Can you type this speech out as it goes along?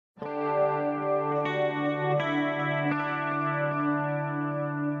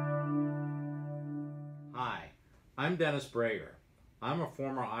I'm Dennis Brager. I'm a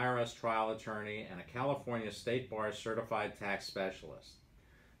former IRS trial attorney and a California State Bar certified tax specialist.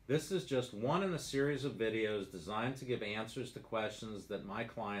 This is just one in a series of videos designed to give answers to questions that my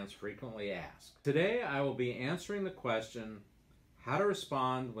clients frequently ask. Today I will be answering the question, how to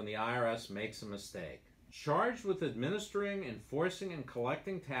respond when the IRS makes a mistake. Charged with administering, enforcing, and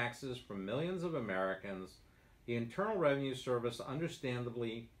collecting taxes from millions of Americans, the Internal Revenue Service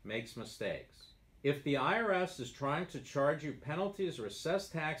understandably makes mistakes. If the IRS is trying to charge you penalties or assess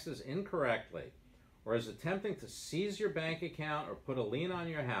taxes incorrectly, or is attempting to seize your bank account or put a lien on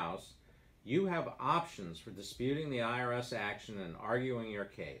your house, you have options for disputing the IRS action and arguing your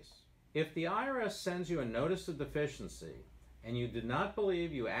case. If the IRS sends you a notice of deficiency and you do not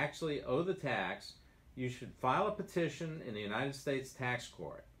believe you actually owe the tax, you should file a petition in the United States Tax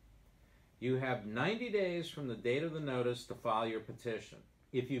Court. You have 90 days from the date of the notice to file your petition.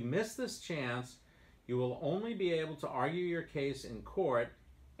 If you miss this chance, you will only be able to argue your case in court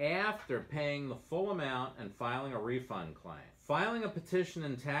after paying the full amount and filing a refund claim. Filing a petition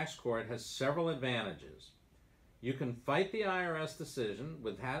in tax court has several advantages. You can fight the IRS decision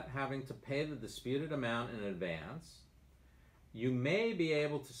without having to pay the disputed amount in advance. You may be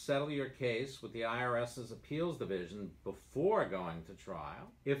able to settle your case with the IRS's Appeals Division before going to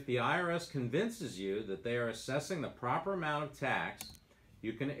trial. If the IRS convinces you that they are assessing the proper amount of tax,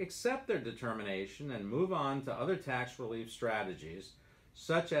 you can accept their determination and move on to other tax relief strategies,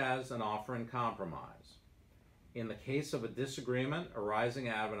 such as an offer in compromise. In the case of a disagreement arising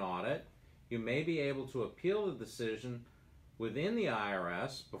out of an audit, you may be able to appeal the decision within the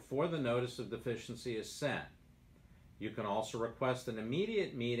IRS before the notice of deficiency is sent. You can also request an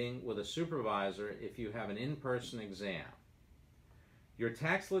immediate meeting with a supervisor if you have an in-person exam. Your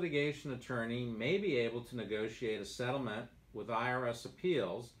tax litigation attorney may be able to negotiate a settlement with IRS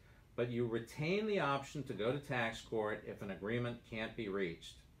appeals, but you retain the option to go to tax court if an agreement can't be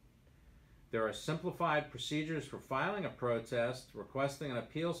reached. There are simplified procedures for filing a protest, requesting an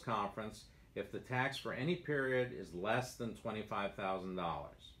appeals conference if the tax for any period is less than $25,000.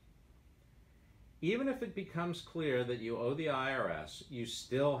 Even if it becomes clear that you owe the IRS, you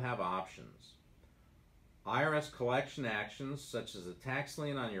still have options. IRS collection actions, such as a tax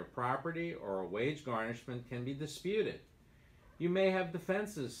lien on your property or a wage garnishment, can be disputed. You may have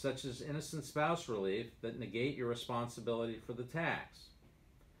defenses, such as innocent spouse relief, that negate your responsibility for the tax.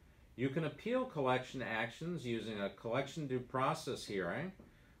 You can appeal collection actions using a collection due process hearing,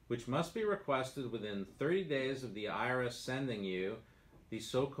 which must be requested within 30 days of the IRS sending you the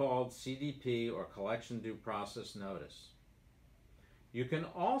so-called CDP or collection due process notice. You can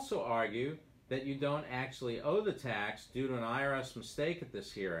also argue that you don't actually owe the tax due to an IRS mistake at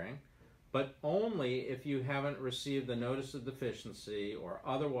this hearing, but only if you haven't received a notice of deficiency or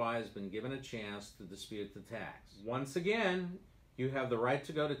otherwise been given a chance to dispute the tax. Once again, you have the right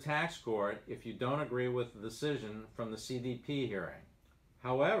to go to tax court if you don't agree with the decision from the CDP hearing.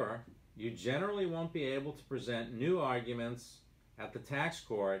 However, you generally won't be able to present new arguments at the tax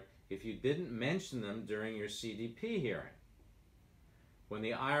court if you didn't mention them during your CDP hearing. When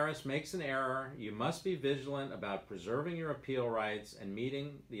the IRS makes an error, you must be vigilant about preserving your appeal rights and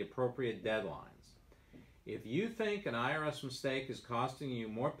meeting the appropriate deadlines. If you think an IRS mistake is costing you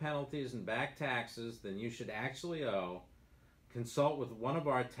more penalties and back taxes than you should actually owe, consult with one of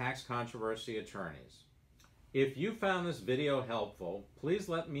our tax controversy attorneys. If you found this video helpful, please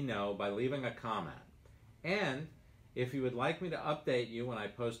let me know by leaving a comment. And if you would like me to update you when I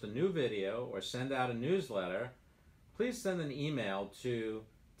post a new video or send out a newsletter, please send an email to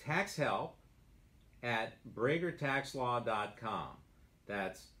taxhelp@bragertaxlaw.com.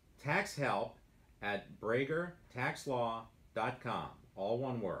 That's taxhelp@bragertaxlaw.com, all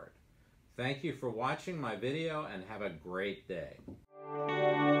one word. Thank you for watching my video and have a great day.